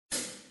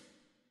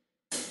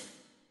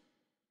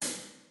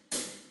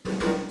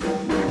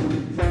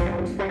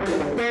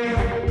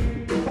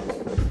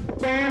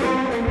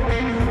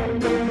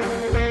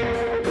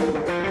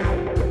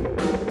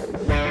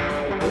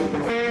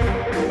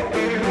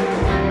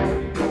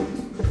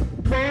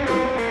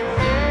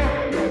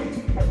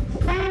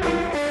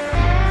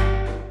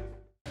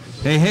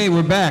Hey, hey,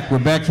 we're back. We're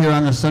back here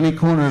on the sunny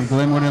corner of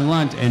Glenwood and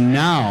Lunt, and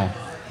now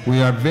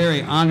we are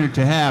very honored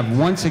to have,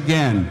 once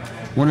again,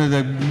 one of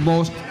the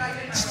most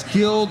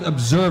skilled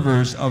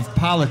observers of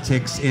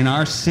politics in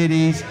our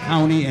cities,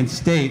 county, and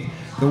state,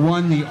 the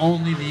one, the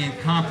only, the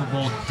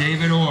incomparable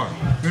David Orr.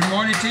 Good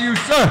morning to you,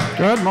 sir.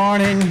 Good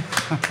morning.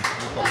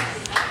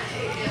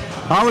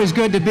 Always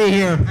good to be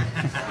here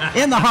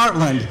in the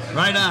Heartland.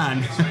 Right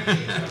on.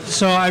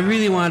 So I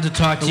really wanted to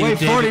talk to you, David.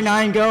 The way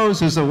 49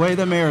 goes is the way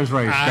the mayor's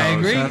race goes. I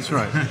agree. That's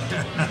right.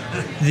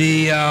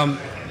 The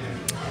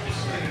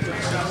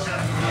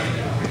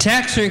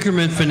tax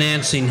increment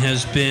financing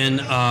has been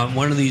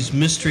one of these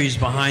mysteries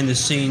behind the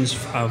scenes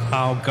of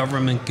how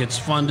government gets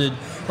funded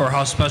or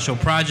how special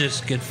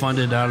projects get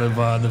funded out of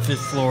the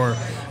 5th floor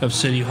of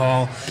City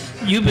Hall.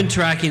 You've been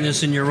tracking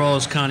this in your role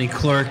as county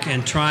clerk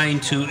and trying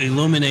to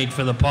illuminate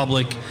for the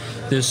public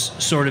this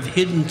sort of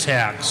hidden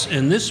tax.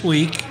 And this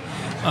week,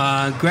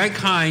 Greg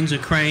Hines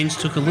of Cranes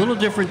took a little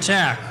different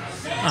tack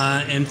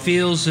and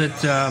feels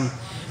that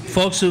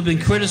folks who've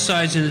been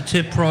criticizing the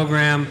TIP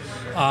program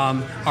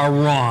are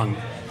wrong,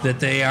 that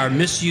they are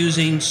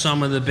misusing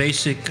some of the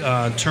basic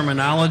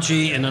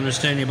terminology and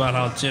understanding about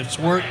how TIPs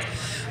work.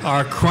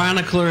 Our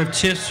chronicler of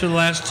TIPs for the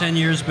last 10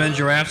 years, Ben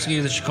Jarafsky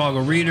of the Chicago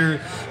Reader,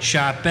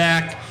 shot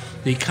back.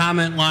 The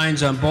comment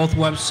lines on both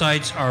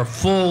websites are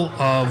full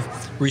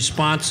of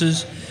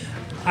responses.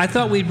 I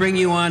thought we'd bring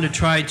you on to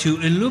try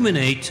to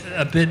illuminate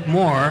a bit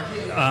more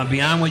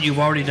beyond what you've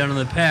already done in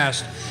the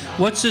past.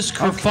 What's this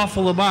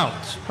kerfuffle about?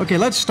 Okay,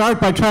 let's start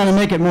by trying to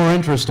make it more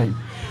interesting.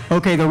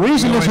 Okay, the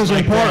reason this is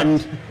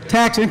important,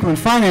 tax increment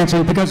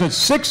financing, because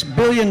it's $6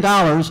 billion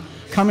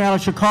coming out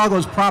of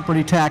Chicago's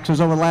property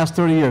taxes over the last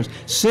 30 years.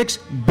 $6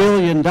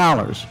 billion.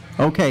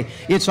 Okay,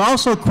 it's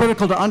also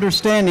critical to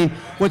understanding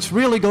what's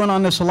really going on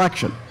in this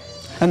election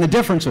and the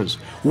differences.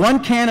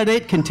 One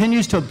candidate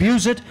continues to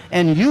abuse it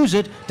and use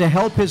it to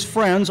help his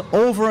friends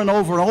over and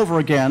over and over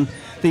again.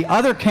 The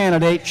other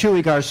candidate,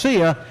 Chuy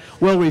Garcia,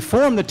 will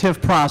reform the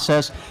TIF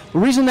process. The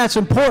reason that's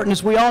important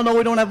is we all know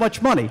we don't have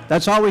much money.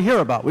 That's all we hear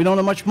about. We don't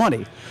have much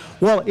money.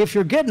 Well, if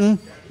you're getting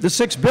the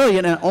 $6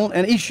 billion,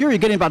 and each year you're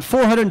getting about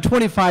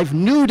 $425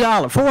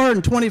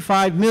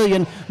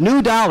 million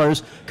new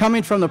dollars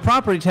coming from the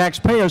property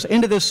taxpayers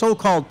into this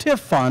so-called TIF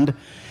fund,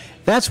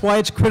 that's why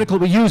it's critical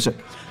we use it.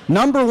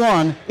 Number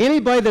one,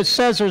 anybody that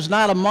says there's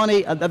not a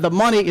money, the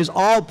money is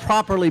all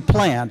properly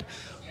planned.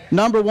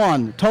 Number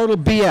one, total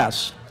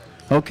BS.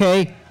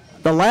 Okay?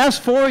 The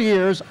last 4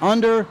 years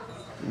under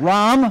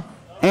Rahm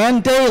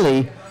and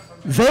Daley,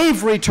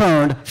 they've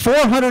returned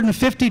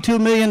 $452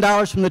 million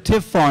from the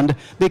TIF fund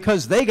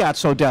because they got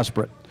so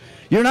desperate.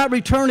 You're not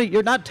returning,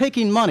 you're not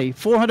taking money,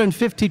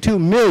 $452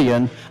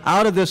 million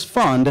out of this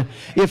fund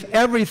if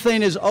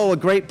everything is, oh, a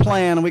great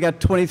plan and we got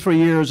 23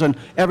 years and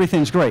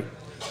everything's great.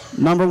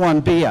 Number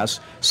one, BS.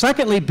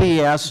 Secondly,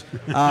 BS,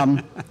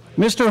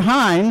 Mr.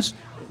 Hines,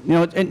 you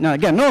know, and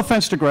again, no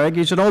offense to Greg,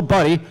 he's an old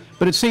buddy,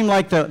 but it seemed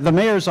like the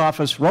mayor's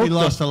office wrote. He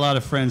lost a lot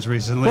of friends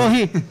recently.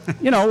 Well,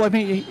 you know, I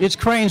mean, it's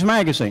Cranes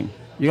magazine.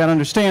 You got to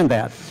understand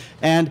that.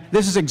 And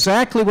this is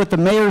exactly what the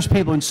mayor's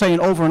people have been saying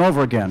over and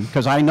over again,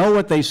 because I know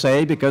what they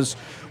say, because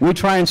we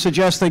try and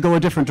suggest they go a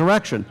different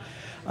direction.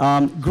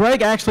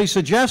 Greg actually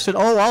suggested,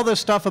 oh, all this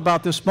stuff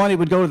about this money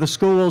would go to the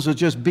schools is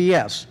just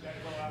BS.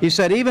 He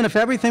said even if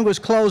everything was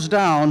closed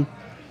down,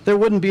 there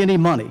wouldn't be any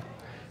money.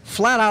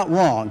 Flat out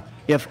wrong.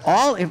 If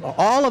all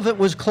of it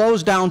was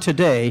closed down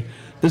today,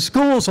 the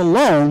schools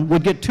alone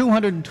would get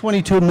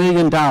 $222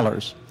 million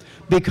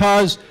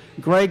because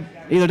Greg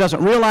either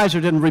doesn't realize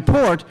or didn't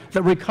report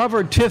that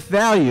recovered TIF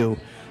value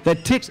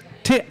that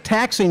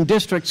taxing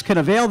districts can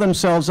avail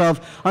themselves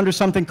of under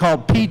something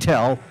called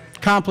PTEL,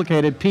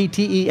 complicated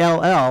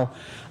PTELL,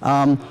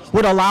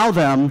 would allow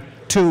them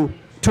to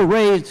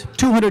raise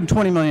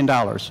 $220 million.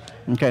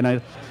 Okay, now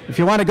if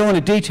you want to go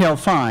into detail,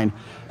 fine.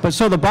 But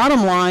so the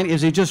bottom line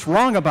is he's just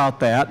wrong about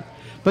that.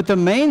 But the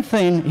main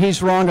thing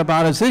he's wrong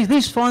about is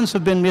these funds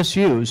have been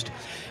misused.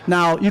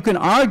 Now, you can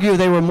argue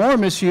they were more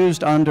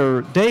misused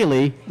under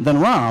Daley than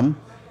Rahm,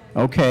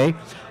 okay?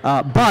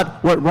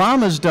 But what Rahm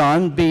has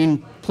done,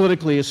 being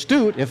politically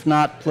astute, if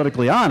not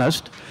politically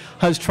honest,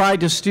 has tried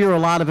to steer a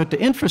lot of it to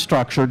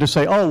infrastructure to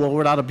say, oh, well,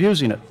 we're not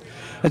abusing it.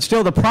 And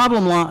still, the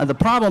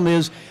problem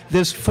is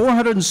this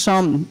 400 and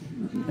some,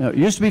 it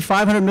used to be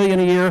 500 million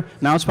a year,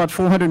 now it's about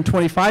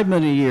 425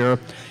 million a year.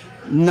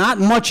 Not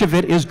much of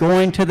it is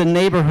going to the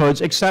neighborhoods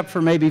except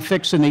for maybe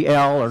fixing the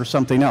L or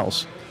something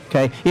else.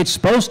 Okay, it's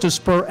supposed to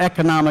spur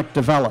economic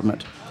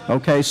development.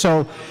 Okay,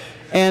 so,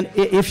 and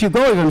if you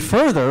go even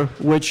further,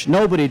 which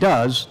nobody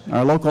does,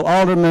 our local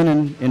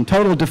alderman in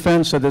total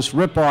defense of this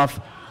rip-off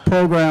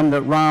program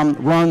that Rahm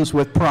runs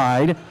with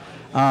pride,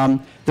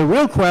 the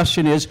real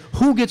question is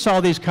who gets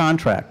all these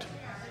contracts?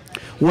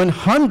 When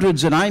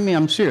hundreds, and I mean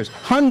I'm serious,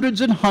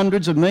 hundreds and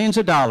hundreds of millions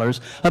of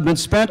dollars have been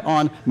spent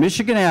on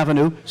Michigan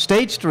Avenue,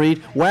 State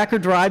Street,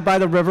 Wacker Drive by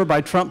the river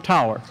by Trump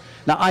Tower.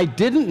 Now, I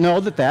didn't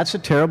know that that's a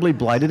terribly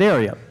blighted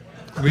area.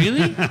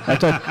 Really?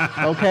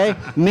 Okay?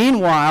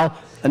 Meanwhile,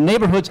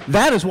 neighborhoods,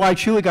 that is why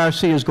Chuy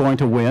Garcia is going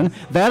to win.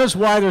 That is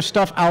why there's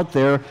stuff out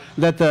there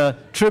that the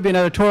Tribune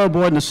editorial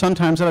board and the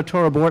Sun-Times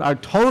editorial board are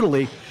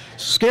totally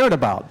scared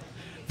about.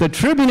 The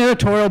Tribune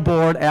editorial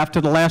board, after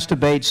the last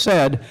debate,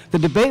 said the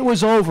debate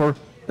was over.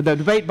 The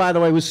debate, by the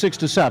way, was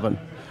 6-7.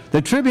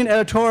 The Tribune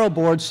editorial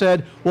board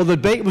said, well, the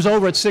debate was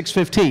over at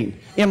 6:15,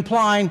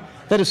 implying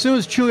that as soon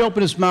as Chuy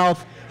opened his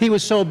mouth, he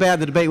was so bad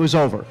the debate was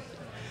over.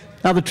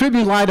 Now, the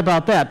Tribune lied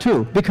about that,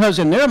 too, because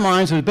in their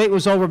minds, the debate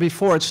was over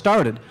before it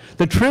started.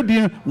 The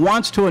Tribune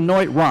wants to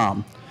anoint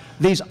Rahm.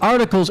 These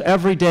articles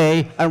every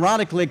day,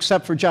 ironically,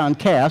 except for John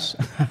Cass,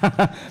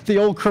 the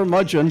old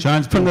curmudgeon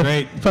from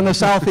the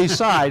southeast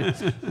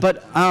side.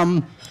 But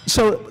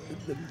so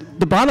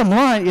the bottom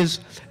line is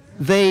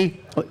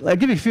I'll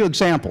give you a few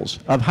examples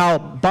of how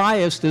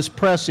biased this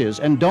press is,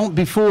 and don't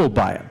be fooled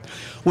by it.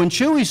 When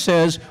Chuy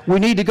says we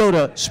need to go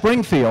to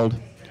Springfield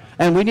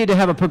and we need to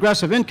have a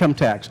progressive income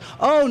tax,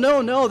 oh,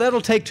 no,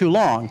 that'll take too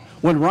long.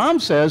 When Rahm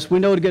says we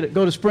know to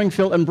go to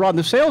Springfield and broaden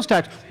the sales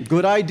tax,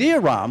 good idea,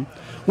 Rahm.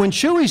 When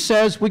Chuy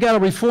says we got to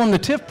reform the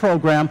TIF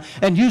program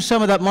and use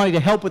some of that money to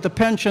help with the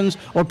pensions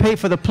or pay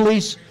for the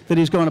police that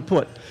he's going to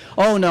put,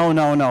 oh,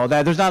 no,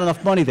 there's not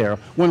enough money there.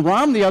 When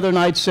Rahm the other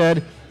night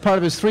said part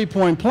of his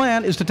three-point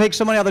plan is to take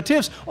some money out of the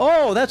TIFs,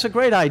 oh, that's a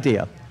great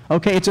idea.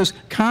 Okay, it's this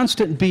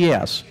constant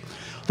BS.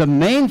 The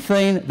main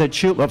thing that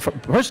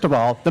first of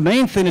all, the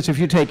main thing is if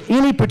you take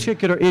any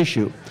particular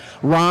issue,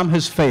 Rahm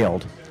has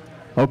failed.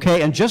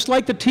 Okay, and just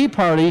like the Tea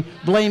Party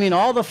blaming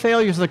all the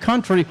failures of the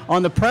country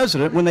on the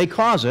president when they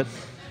cause it,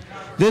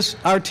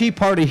 our Tea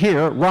Party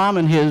here, Rahm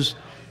and his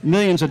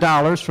millions of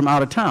dollars from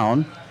out of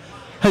town,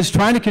 is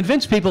trying to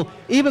convince people,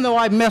 even though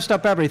I've messed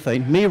up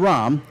everything, me,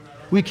 Rahm,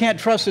 we can't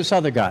trust this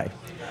other guy.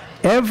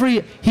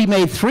 He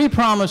made 3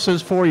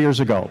 promises 4 years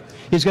ago.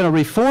 He's going to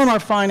reform our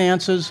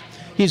finances,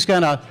 he's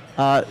going to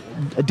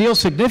deal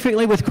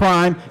significantly with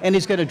crime, and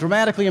he's going to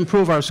dramatically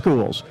improve our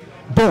schools.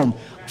 Boom.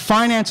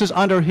 Finances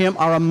under him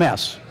are a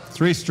mess.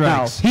 3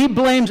 strikes. Now, he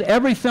blames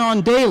everything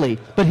on Daley,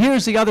 but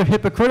here's the other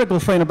hypocritical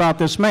thing about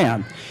this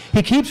man.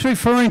 He keeps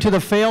referring to the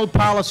failed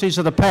policies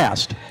of the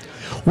past.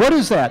 What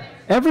is that?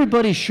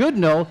 Everybody should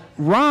know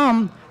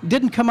Rahm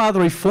didn't come out of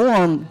the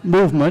reform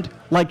movement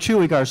like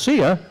Chuy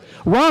Garcia.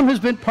 Rahm has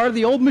been part of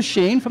the old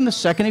machine from the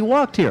second he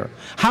walked here.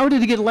 How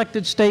did he get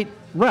elected state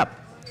rep?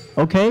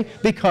 Okay,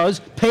 because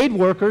paid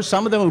workers,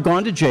 some of them have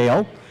gone to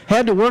jail,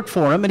 had to work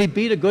for him, and he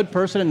beat a good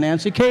person in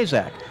Nancy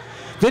Kazak.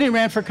 Then he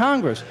ran for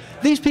Congress.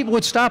 These people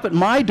would stop at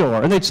my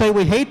door and they'd say,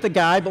 we hate the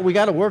guy, but we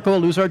got to work or we'll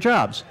lose our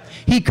jobs.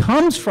 He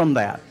comes from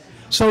that.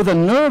 So the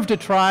nerve to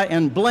try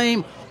and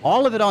blame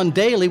all of it on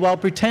Daley while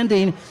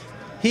pretending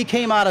he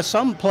came out of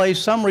some place,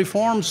 some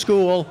reform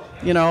school,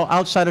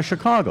 outside of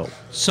Chicago.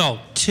 So,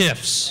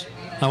 TIFs.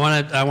 I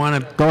want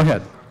to go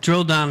ahead.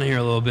 Drill down here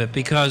a little bit,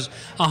 because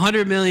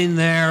 $100 million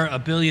there,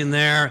 $1 billion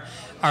there,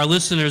 our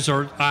listeners'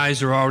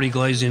 eyes are already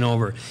glazing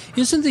over.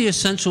 Isn't the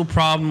essential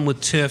problem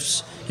with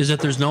TIFs is that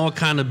there's no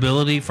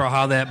accountability for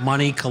how that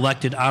money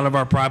collected out of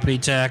our property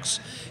tax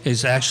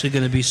is actually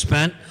going to be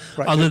spent,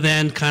 right, other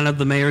than kind of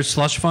the mayor's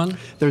slush fund?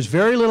 There's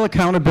very little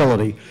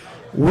accountability.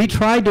 We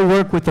tried to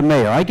work with the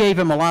mayor. I gave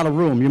him a lot of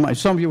room.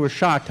 Some of you were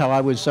shocked how I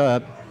was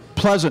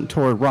pleasant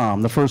toward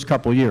Rahm the first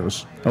couple of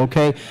years,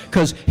 okay?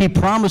 Because he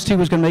promised he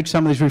was going to make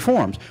some of these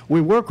reforms.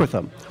 We worked with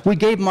him. We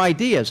gave him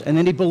ideas, and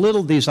then he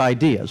belittled these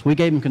ideas. We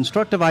gave him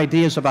constructive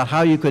ideas about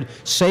how you could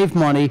save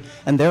money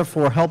and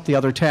therefore help the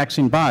other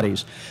taxing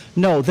bodies.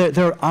 No,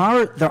 there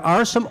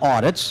are some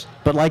audits,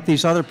 but like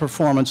these other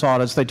performance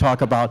audits they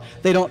talk about,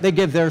 they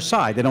give their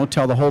side. They don't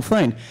tell the whole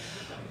thing.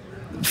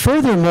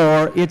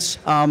 Furthermore, it's,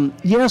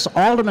 yes,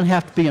 aldermen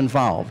have to be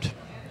involved,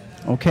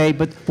 okay?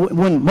 But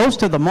when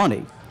most of the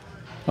money,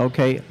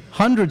 okay,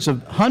 hundreds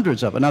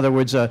of, in other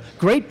words, a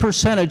great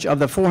percentage of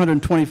the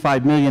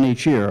 $425 million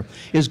each year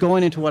is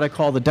going into what I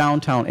call the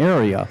downtown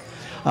area.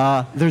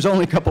 There's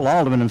only a couple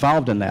aldermen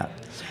involved in that.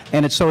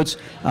 And it's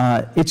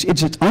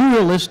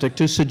unrealistic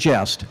to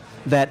suggest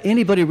that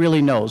anybody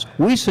really knows.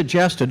 We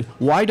suggested,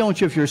 why don't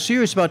you, if you're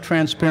serious about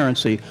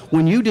transparency,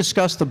 when you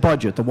discuss the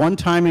budget, the one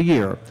time a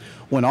year,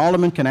 when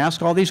aldermen can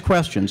ask all these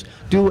questions,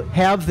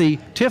 have the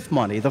TIF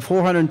money, the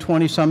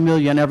 420-some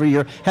million every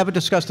year, have it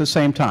discussed at the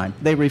same time.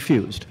 They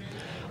refused.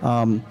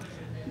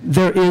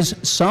 There is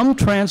some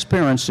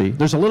transparency.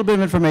 There's a little bit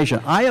of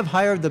information. I have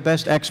hired the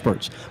best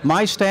experts.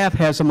 My staff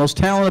has the most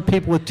talented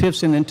people with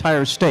TIFs in the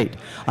entire state.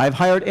 I've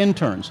hired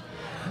interns.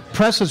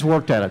 Press has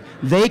worked at it.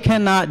 They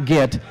cannot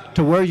get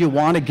to where you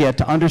want to get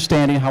to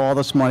understanding how all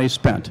this money is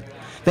spent.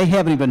 They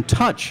haven't even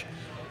touched,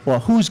 well,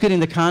 who's getting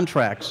the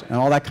contracts and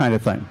all that kind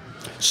of thing.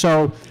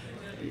 So,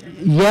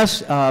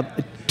 yes,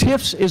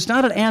 TIFs is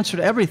not an answer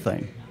to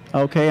everything,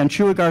 okay, and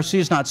Chuy Garcia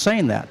is not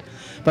saying that.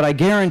 But I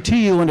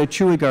guarantee you in the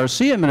Chuy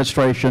Garcia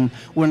administration,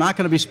 we're not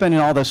going to be spending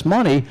all this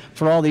money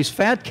for all these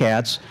fat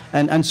cats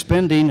and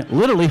spending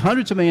literally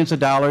hundreds of millions of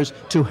dollars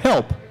to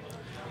help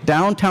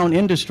downtown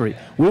industry.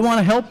 We want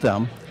to help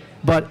them,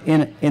 but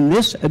in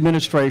this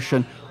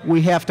administration,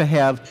 we have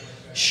to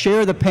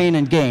share the pain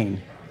and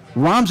gain.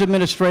 Rahm's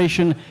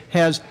administration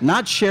has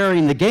not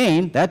sharing the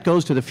gain, that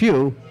goes to the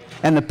few,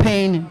 and the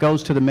pain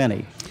goes to the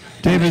many.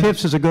 David,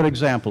 TIFs is a good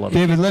example of it.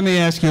 David, let me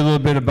ask you a little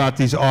bit about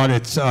these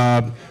audits.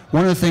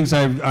 One of the things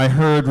I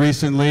heard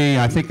recently,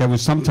 I think it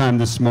was sometime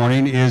this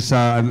morning, is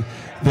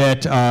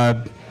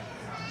that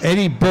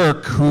Eddie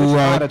Burke, who...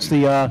 audits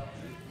the...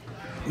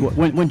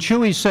 when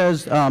Chewy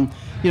says,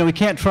 you know, we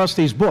can't trust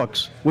these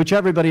books, which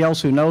everybody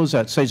else who knows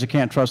that says you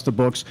can't trust the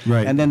books,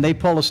 right. And then they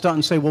pull a stunt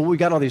and say, well, we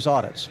got all these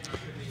audits.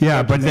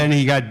 Yeah, but then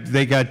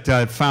they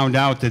got found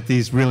out that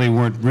these really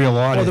weren't real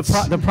audits.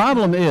 Well, the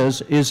problem is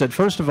that,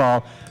 first of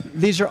all,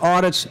 these are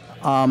audits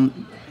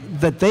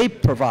that they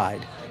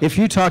provide. If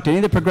you talk to any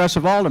of the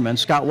progressive aldermen,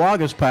 Scott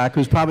Wagaspak,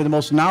 who's probably the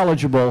most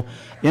knowledgeable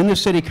in the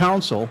city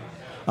council,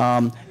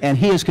 and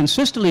he has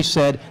consistently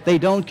said they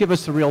don't give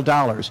us the real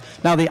dollars.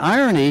 Now, the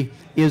irony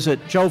is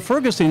that Joe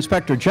Fergus, the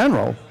Inspector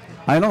General,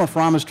 I don't know if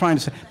Rahm is trying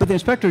to say, but the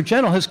Inspector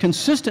General has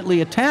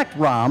consistently attacked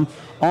Rahm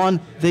on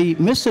the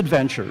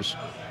misadventures.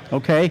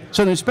 Okay?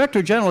 So the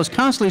Inspector General has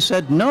constantly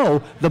said,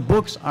 no, the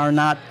books are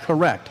not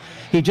correct.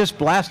 He just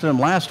blasted them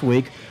last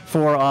week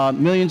for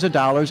millions of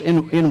dollars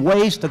in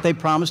waste that they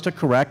promised to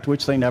correct,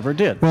 which they never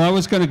did. Well, I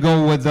was going to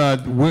go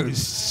with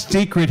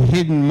secret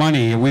hidden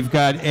money. We've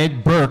got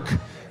Ed Burke,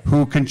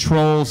 who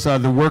controls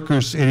the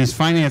workers in his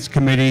finance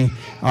committee,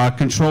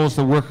 controls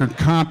the worker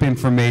comp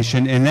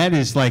information, and that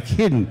is like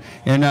hidden.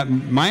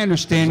 And my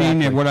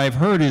understanding and what I've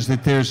heard is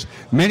that there's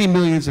many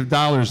millions of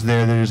dollars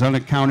there that is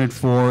unaccounted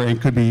for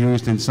and could be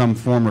used in some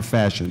form or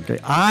fashion. Okay.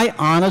 I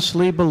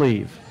honestly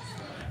believe,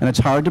 and it's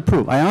hard to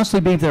prove, I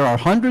honestly believe there are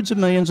hundreds of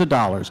millions of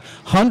dollars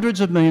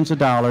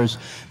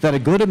that a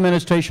good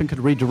administration could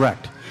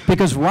redirect.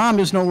 Because Rahm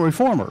is no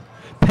reformer.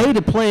 Pay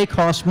to play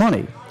costs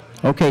money.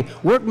 Okay,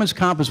 workman's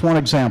comp is one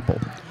example.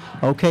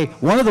 Okay,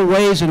 one of the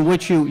ways in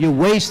which you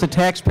waste the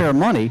taxpayer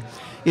money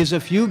is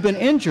if you've been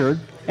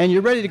injured and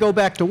you're ready to go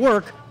back to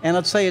work, and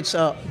let's say it's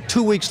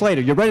 2 weeks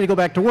later, you're ready to go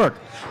back to work.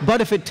 But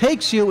if it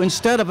takes you,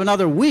 instead of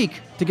another week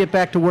to get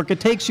back to work,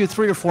 it takes you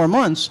 3 or 4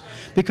 months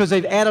because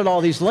they've added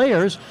all these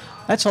layers,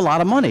 that's a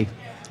lot of money.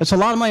 It's a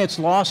lot of money, it's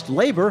lost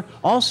labor.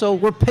 Also,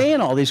 we're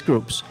paying all these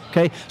groups,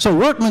 okay? So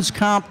workman's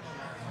comp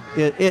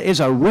is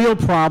a real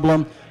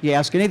problem. You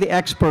ask any of the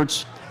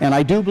experts, and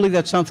I do believe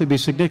that's something to be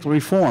significantly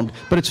reformed,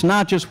 but it's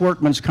not just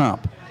workman's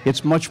comp.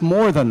 It's much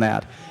more than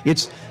that.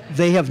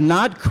 They have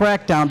not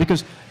cracked down,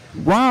 because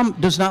Rahm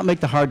does not make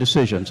the hard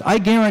decisions. I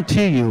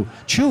guarantee you,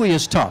 Chewy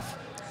is tough.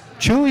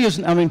 Chewy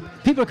is, I mean,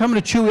 people are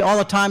coming to Chewy all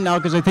the time now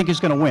because they think he's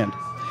going to win.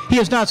 He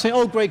is not saying,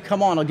 oh, great,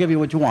 come on, I'll give you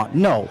what you want.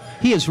 No,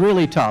 he is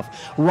really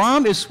tough.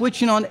 Rahm is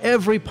switching on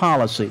every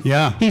policy.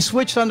 Yeah. He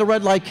switched on the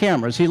red light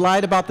cameras. He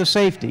lied about the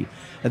safety.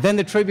 And then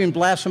the Tribune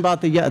blasts him about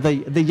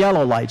the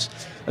yellow lights.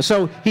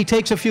 So he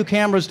takes a few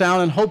cameras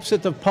down and hopes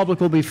that the public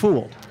will be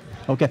fooled.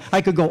 Okay,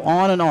 I could go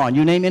on and on.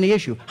 You name any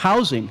issue.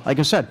 Housing, like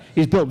I said,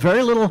 he's built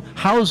very little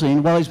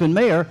housing while he's been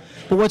mayor.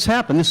 But what's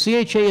happened?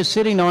 The CHA is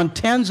sitting on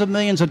tens of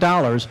millions of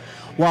dollars,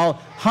 while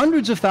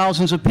hundreds of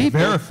thousands of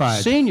people,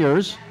 verified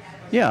seniors,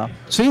 yeah,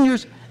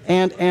 seniors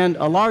and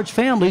large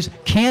families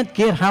can't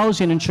get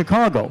housing in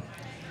Chicago.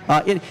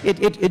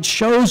 It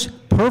shows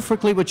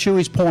perfectly what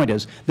Chewy's point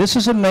is. This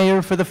is a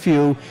mayor for the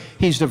few.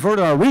 He's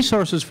diverted our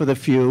resources for the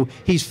few.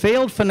 He's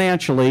failed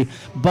financially,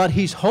 but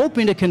he's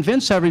hoping to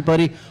convince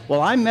everybody,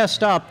 well, I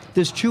messed up.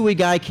 This Chewy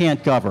guy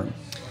can't govern.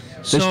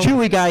 This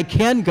Chewy guy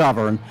can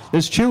govern.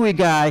 This Chewy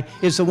guy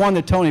is the one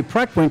that Tony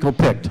Preckwinkle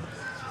picked.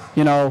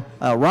 You know,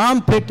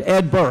 Rahm picked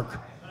Ed Burke,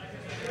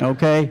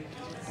 okay,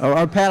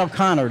 or Pat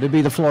O'Connor to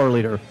be the floor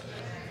leader.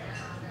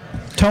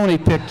 Tony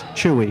picked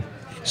Chewy.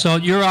 So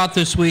you're out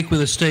this week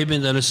with a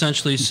statement that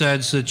essentially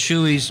says that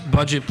Chewy's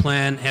budget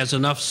plan has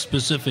enough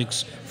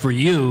specifics for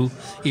you,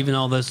 even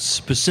though the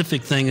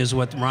specific thing is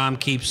what Rahm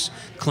keeps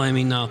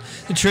claiming now.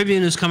 The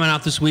Tribune is coming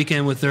out this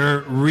weekend with their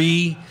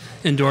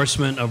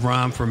re-endorsement of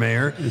Rahm for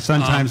mayor. The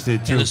Sun-Times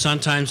did, too. And the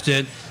Sun-Times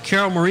did.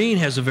 Carol Maureen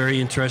has a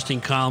very interesting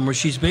column where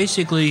she's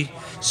basically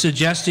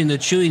suggesting that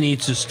Chewy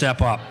needs to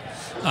step up.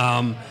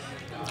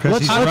 Because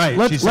he's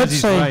right. She says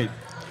he's right.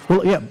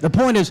 Well, yeah, the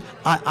point is,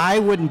 I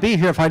wouldn't be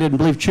here if I didn't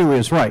believe Chewy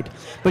is right.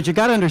 But you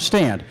got to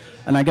understand,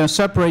 and I'm going to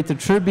separate the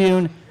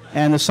Tribune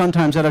and the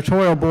Sun-Times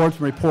editorial board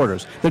from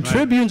reporters. The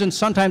Tribune's and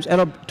Sun-Times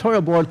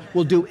editorial board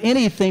will do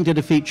anything to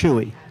defeat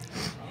Chewy.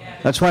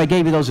 That's why I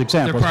gave you those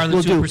examples. They're part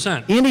of the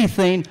 2%. Do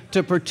anything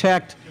to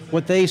protect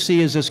what they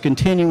see as this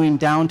continuing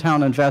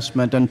downtown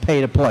investment and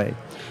pay to play.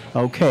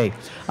 Okay.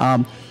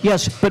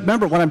 Yes, but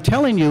remember, what I'm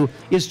telling you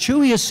is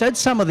Chewy has said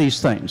some of these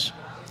things.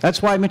 That's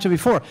why I mentioned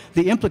before.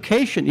 The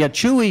implication, yeah,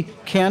 Chewy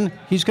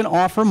he's going to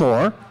offer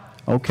more,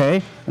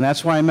 okay? And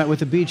that's why I met with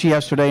the BG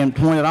yesterday and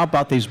pointed out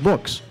about these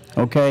books,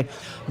 okay?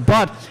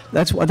 But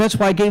that's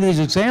why I gave these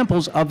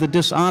examples of the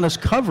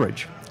dishonest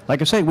coverage. Like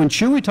I say, when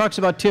Chewy talks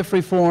about TIF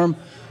reform,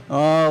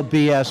 oh,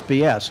 BS,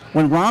 BS.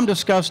 When Rahm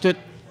discussed it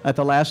at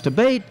the last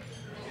debate,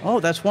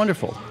 oh, that's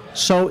wonderful.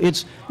 So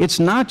it's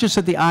not just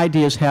that the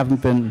ideas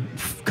haven't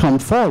come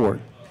forward.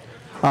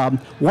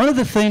 One of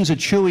the things that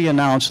Chewy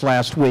announced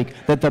last week,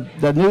 that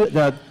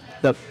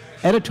the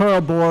editorial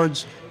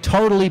boards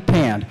totally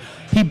panned.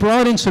 He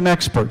brought in some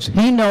experts.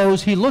 He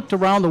knows, he looked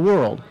around the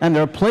world, and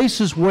there are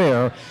places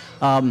where,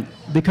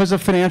 because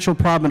of financial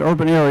problem in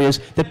urban areas,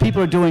 that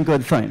people are doing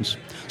good things.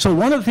 So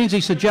one of the things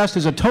he suggests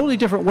is a totally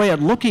different way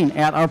of looking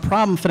at our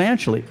problem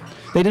financially.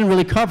 They didn't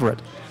really cover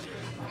it.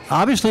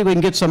 Obviously, we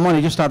can get some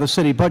money just out of the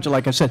city budget,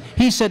 like I said.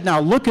 He said, now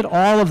look at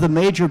all of the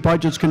major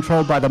budgets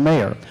controlled by the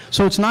mayor.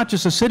 So it's not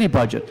just a city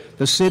budget.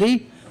 The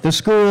city, the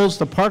schools,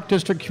 the park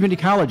district,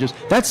 community colleges,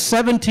 that's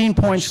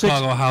 17.6.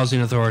 Chicago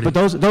Housing Authority. But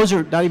those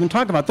are, not even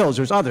talking about those,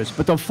 there's others.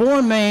 But the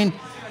four main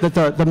that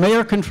the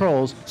mayor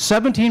controls,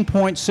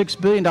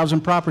 $17.6 billion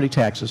in property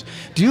taxes.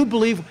 Do you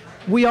believe,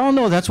 we all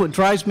know that's what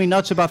drives me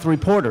nuts about the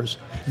reporters.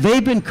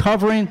 They've been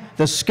covering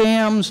the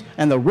scams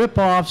and the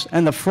rip-offs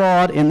and the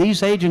fraud in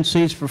these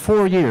agencies for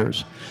 4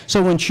 years.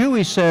 So when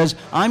Chewy says,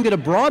 I'm going to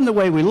broaden the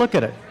way we look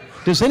at it,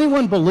 does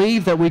anyone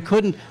believe that we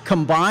couldn't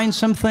combine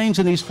some things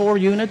in these 4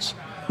 units?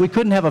 We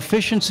couldn't have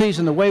efficiencies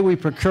in the way we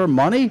procure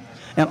money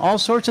and all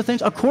sorts of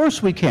things? Of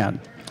course we can.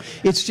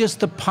 It's just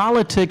the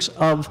politics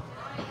of,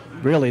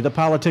 really, the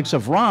politics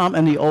of Rahm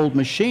and the old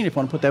machine, if you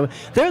want to put that way.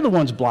 They're the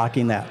ones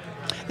blocking that.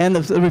 And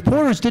the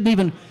reporters didn't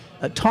even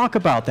talk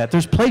about that.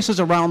 There's places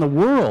around the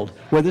world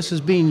where this is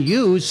being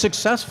used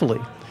successfully.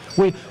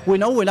 We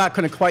know we're not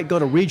going to quite go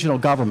to regional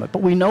government,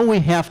 but we know we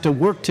have to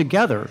work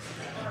together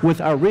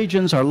with our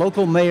regions, our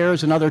local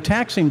mayors, and other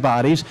taxing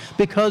bodies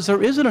because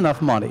there isn't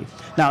enough money.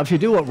 Now, if you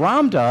do what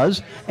Rahm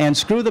does and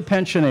screw the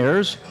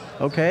pensioners,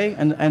 okay,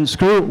 and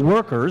screw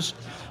workers,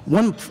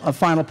 a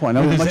final point.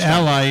 With his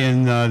ally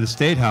in the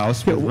State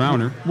House, with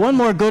Browner. One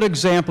more good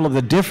example of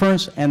the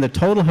difference and the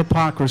total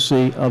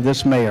hypocrisy of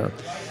this mayor.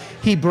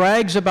 He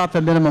brags about the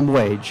minimum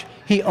wage.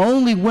 He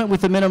only went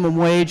with the minimum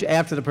wage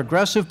after the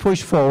progressive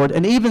push forward,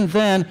 and even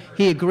then,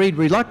 he agreed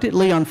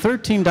reluctantly on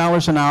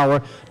 $13 an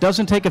hour.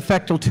 Doesn't take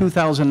effect till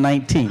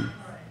 2019.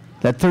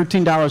 That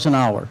 $13 an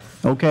hour,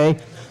 okay?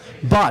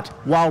 But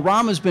while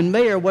Rahm has been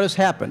mayor, what has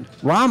happened?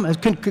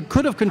 Rahm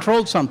could have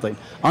controlled something.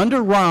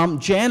 Under Rahm,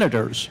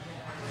 janitors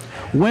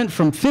went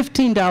from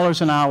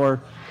 $15 an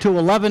hour to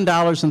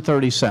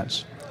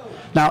 $11.30.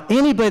 Now,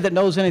 anybody that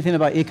knows anything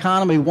about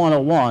Economy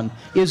 101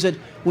 is that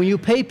when you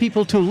pay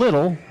people too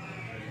little,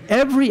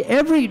 every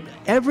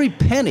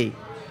penny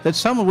that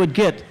someone would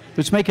get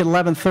that's making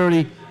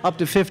 $11.30 up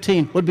to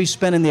 $15 would be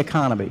spent in the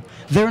economy.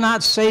 They're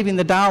not saving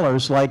the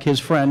dollars like his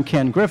friend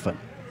Ken Griffin.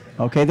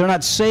 Okay, they're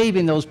not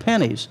saving those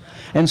pennies.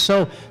 And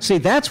so, see,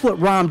 that's what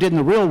Rahm did in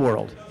the real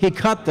world. He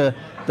cut the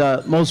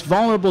most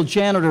vulnerable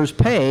janitors'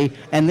 pay,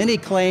 and then he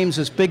claims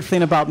this big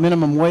thing about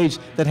minimum wage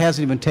that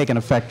hasn't even taken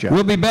effect yet.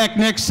 We'll be back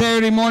next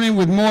Saturday morning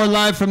with more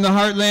live from the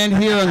Heartland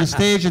here on the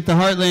stage at the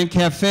Heartland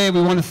Cafe.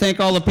 We want to thank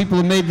all the people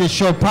who made this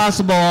show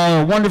possible, all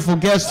our wonderful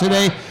guests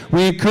today.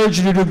 We encourage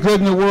you to do good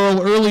in the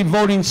world. Early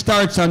voting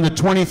starts on the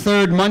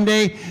 23rd,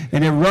 Monday,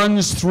 and it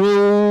runs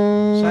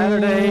through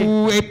Saturday,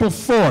 April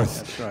 4th.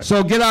 That's right.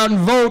 So get out and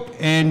vote,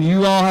 and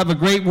you all have a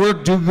great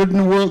work. Do good in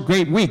the world.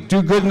 Great week.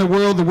 Do good in the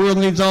world. The world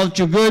needs all that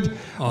you good.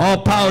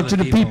 All power to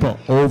the people.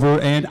 Over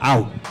and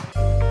out.